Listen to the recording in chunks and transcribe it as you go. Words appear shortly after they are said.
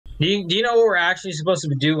Do you know what we're actually supposed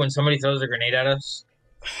to do when somebody throws a grenade at us?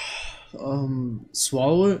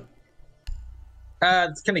 Swallow it?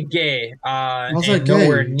 It's kind of gay. How's that And gay?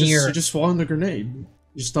 nowhere You're near. just swallowing the grenade.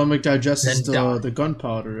 Your stomach digests Then die. the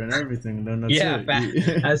gunpowder and everything, and then that's Yeah,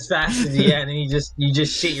 it. as fast as and then you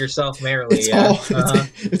just shit yourself merrily. It's Yeah. all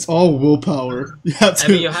it's all willpower. You have I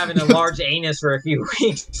mean, to. you'll have an enlarged anus for a few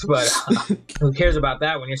weeks, but who cares about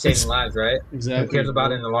that when you're saving lives, right? Who Exactly. cares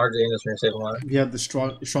about an enlarged anus when you're saving lives? You have the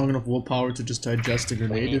strong enough willpower to just digest the We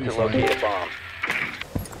grenade. need You'll to be fine. locate a bomb.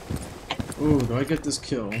 Ooh, do I get this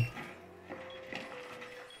kill?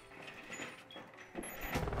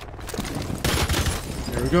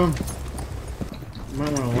 There we go. You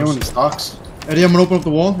might want to You know watch. when he stocks? Eddie, I'm gonna open up the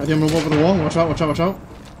wall. Eddie, I'm gonna open up the wall. Watch out, watch out, watch out.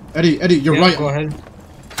 Eddie, you're Yeah, right. go ahead.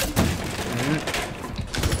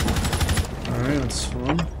 Alright, that's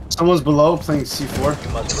fun. Someone's below playing C4. You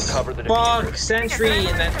must recover the Fuck, diffuser. sentry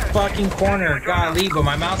in that fucking corner. Golly, but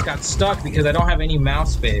my mouse got stuck because I don't have any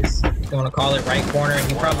mouse space. You want to call it right corner?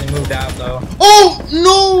 He probably moved out though. Oh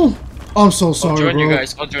no! I'm so sorry, I'll join bro. you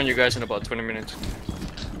guys. I'll join you guys in about 20 minutes.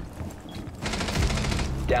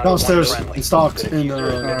 Down to one Downstairs, friendly. in stocks, The in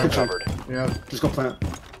diffuser has been kitchen. recovered. Yeah, Just go plant.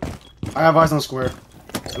 I have eyes on square.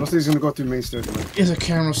 I don't think he's gonna go through main stairs. there's a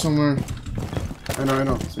camera somewhere. I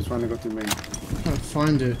know. So he's trying to go through main. I can't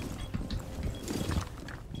find it.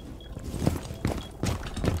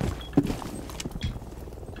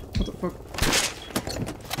 What the fuck?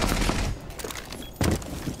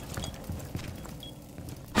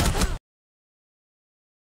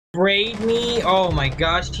 Sprayed me? Oh my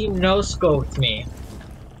gosh, he no-scoped me.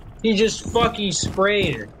 He just fucking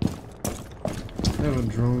sprayed. I have a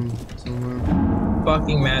drone somewhere.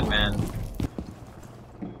 Fucking madman.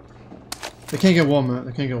 They can't get wall, Matt.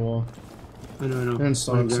 They can't get wall. I know. They're in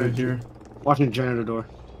stocks right here. Watching the janitor door.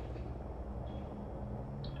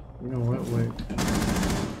 You know what? Wait.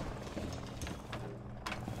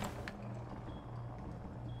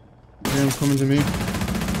 Yeah, I'm coming to me.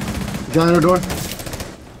 Janitor door.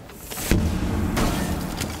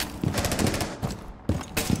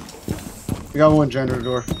 We got one janitor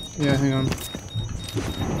door. Yeah, hang on.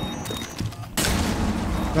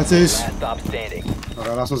 That's Ace. Last stop standing.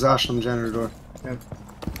 Alright, last one's Ash on the janitor door. Yep.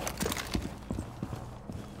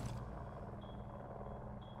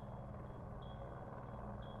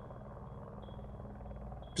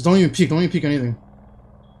 Just don't even peek. Don't even peek anything.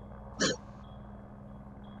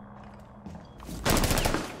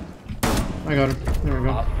 I got him. There we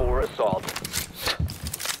go. Op 4 assault.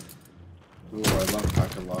 Ooh, I love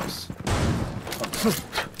packet loss.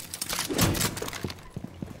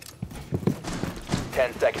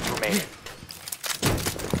 10 seconds remaining.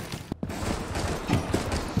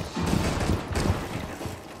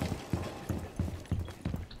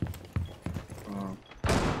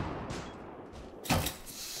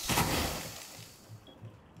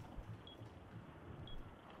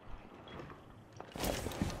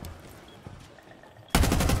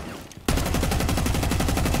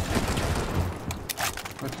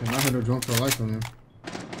 Okay, now I had a drone for life on me.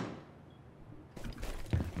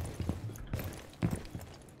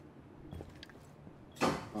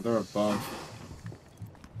 Oh, they're above.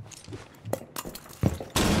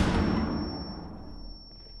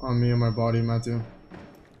 On me and my body, Matthew.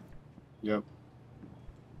 Yep.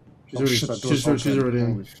 She's Oh, already, shit, that door's she's open. already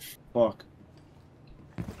in. Holy fuck.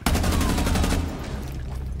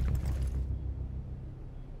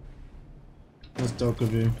 That's dope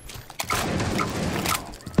of you.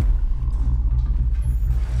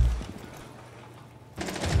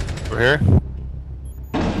 We're here.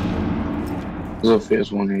 Zofia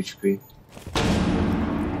has 1 HP.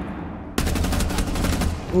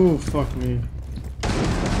 Oh, fuck me.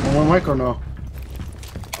 One mic or no?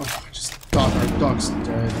 Oh, I just thought our dog's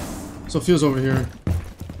dead. Sophia's over here.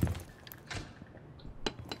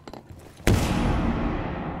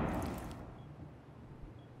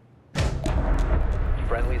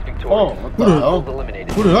 Friendly's victorious. Oh, what the Who hell?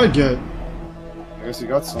 Eliminated. What did I get? I guess you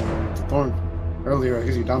got someone with the thorn. Earlier, I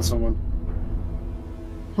guess you downed someone.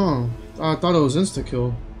 Huh. I thought it was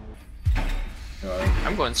insta-kill.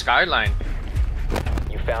 I'm going Skyline.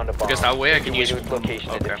 You found a bomb. Because that way I Make can your use- to its location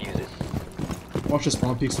to okay. defuse it. Watch the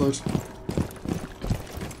spawn peek, Sludge.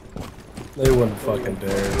 They wouldn't fucking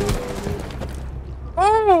dare, dude.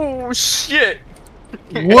 Oh shit!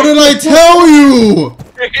 What did I tell you?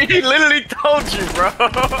 He literally told you, bro.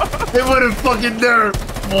 They wouldn't fucking dare!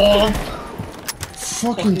 Mom!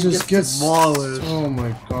 Fucking just get gets demolished. Oh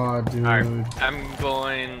my god, dude. Alright, I'm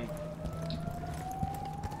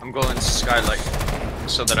going Skylight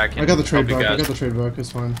so that I can. I got the trade help you back. I guys. got the trade back.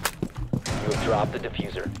 It's fine. You have dropped the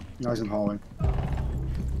diffuser. Now he's in hallway.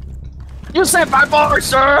 You said 5 bars,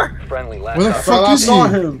 sir. Friendly last Where the op. fuck I is saw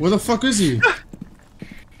he? him. Where the fuck is he?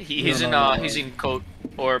 He's in coat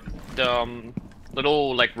or the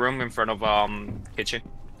little like room in front of kitchen.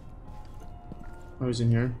 Oh, he's in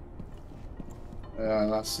here. Yeah,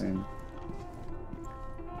 last scene.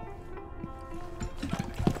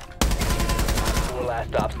 Four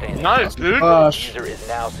last op standing. Nice, dude. Clash. User is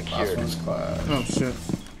now Last secured. one's clash. Oh shit.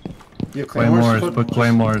 You have claymores? Claymores, put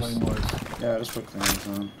claymores. Yeah, just put claymores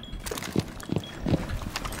on.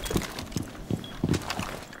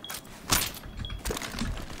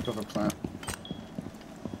 Go for plant.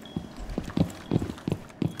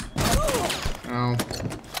 Ow.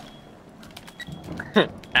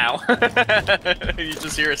 Ow. You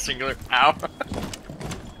just hear a singular ow.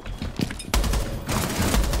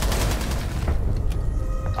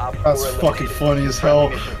 Op 4 That's eliminated. fucking funny as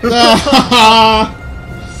hell.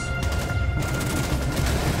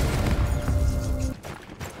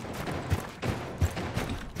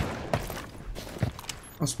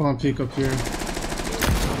 I'll spawn peek up here.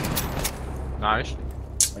 Nice.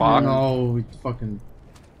 Oh no, we fucking.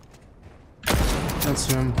 That's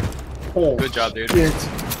him. Oh, Good job, dude. shit.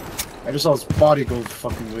 I just saw his body go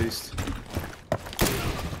fucking waste.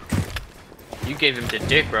 You gave him the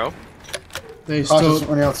dick, bro. They Cautious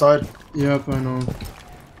still. on the outside. Yep, I know.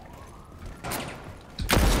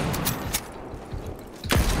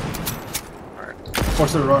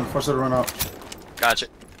 Force it to run. Force it to run out. Gotcha.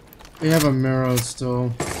 They have a mirror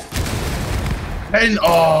still. And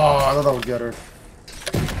oh, I thought that would get her.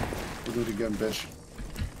 We'll do it again, bitch.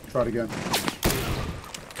 Try it again.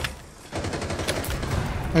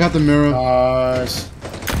 I got the mirror. Nice.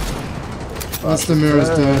 That's the mirror's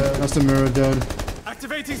dead. That's the mirror dead.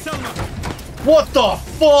 Activating sonar. What the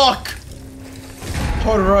fuck?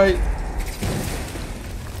 Hard right.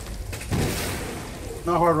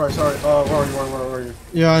 Not hard right. Sorry. Where are you?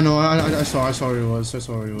 Yeah, I know. I saw where he was. I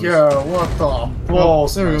saw where he was. Yeah. What the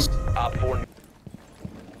balls? There we go. Op 4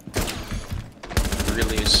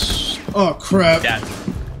 Release. Oh crap. That.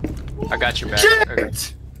 I got your back. Shit! Okay.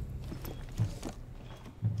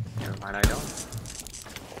 Never mind, I don't.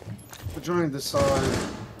 We're joining this side.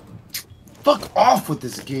 Fuck off with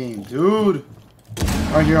this game, dude.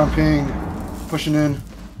 Right here on ping. Pushing in.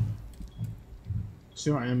 See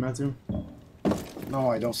where I am, Matthew? No,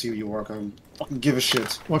 I don't see where you are. I don't fucking give a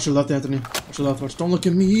shit. Watch your left, Anthony. Watch your left. Watch. Don't look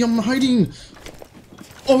at me. I'm hiding.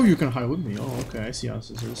 Oh, you can hide with me. Oh, okay. I see how this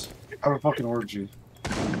is. I have a fucking orgy.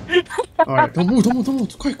 Alright, don't move, don't move, don't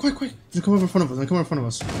move. Quick, quick, quick. Just come over in front of us. Come over in front of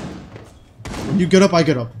us. When you get up, I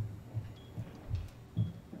get up.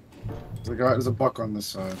 There's a buck on this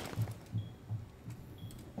side.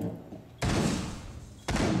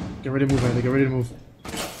 Get ready to move, Anthony. Get ready to move.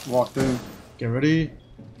 Walked in. Get ready.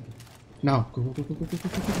 Now. Go, go, go, go, go, go, go,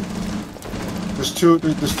 go. There's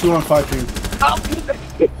two on 5 ping.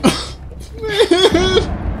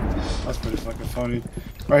 That's pretty fucking funny.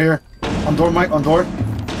 Right here. On door, Mike, on door.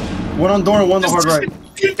 One on door and one on hard right.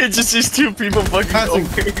 It's just these two people fucking Passing.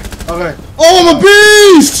 over. Okay. Oh, I'm a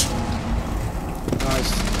beast!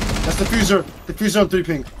 Nice. That's diffuser. Diffuser on 3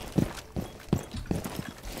 ping.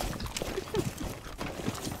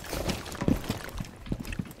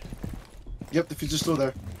 Yep, diffuser's still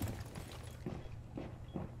there.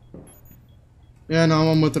 Yeah,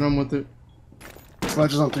 no, I'm with it, I'm with it.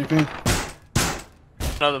 Sledges on 3 ping.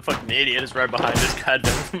 Another fucking idiot is right behind this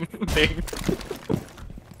goddamn thing.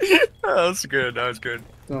 Oh, that's good. That was good.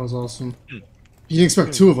 That was awesome. You didn't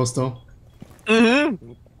expect 2 of us, though.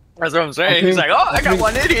 Mm-hmm. That's what I'm saying. Okay. He's like, oh, I got Okay.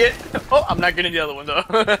 one idiot. Oh, I'm not getting the other one though.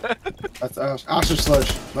 That's Ash or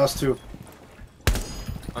Sledge. Last 2.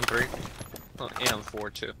 On 3. Oh, and on 4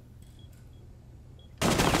 too.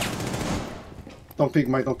 Don't peek,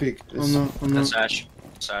 Mike. Don't peek. I'm not, I'm That's not. Ash.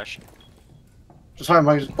 That's Ash. Just hide,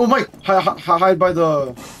 Mike. Oh, Mike! Hide by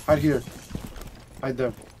the... Hide here. Hide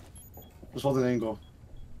there. Just hold an angle.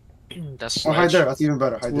 That's Oh, hide Sledge. there. That's even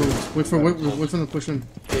better. Hide there. Wait for the push in.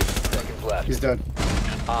 50 seconds left. He's dead.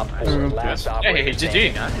 Op 4 There we go. last Hey, operator GG.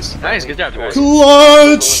 standing. Nice. Nice. Good job, guys.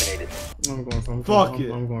 Clutch! Eliminated. I'm going for Fuck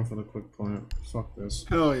it. I'm going for the quick plant. Fuck this.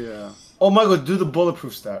 Hell yeah. Oh, Michael, do the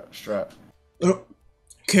bulletproof strat. Oh,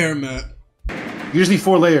 care, Matt. Usually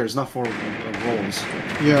 4 layers, not 4 rolls.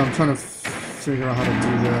 Yeah, I'm trying to figure out how to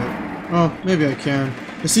do that. Oh, maybe I can.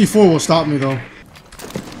 The C4 will stop me though.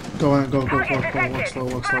 Go on, go. Walk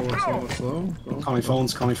slow. Go. Call me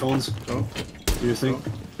phones. Go. Do your thing.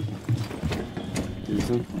 Do your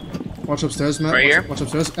thing. Watch upstairs, Matt. Right here. Watch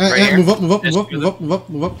upstairs. Right And here. move up. Just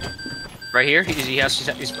move up. Right here. He's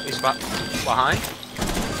behind.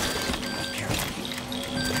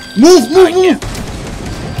 Move!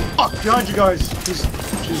 Fuck, behind you guys.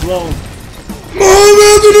 She's low. Move,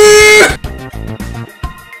 Anthony!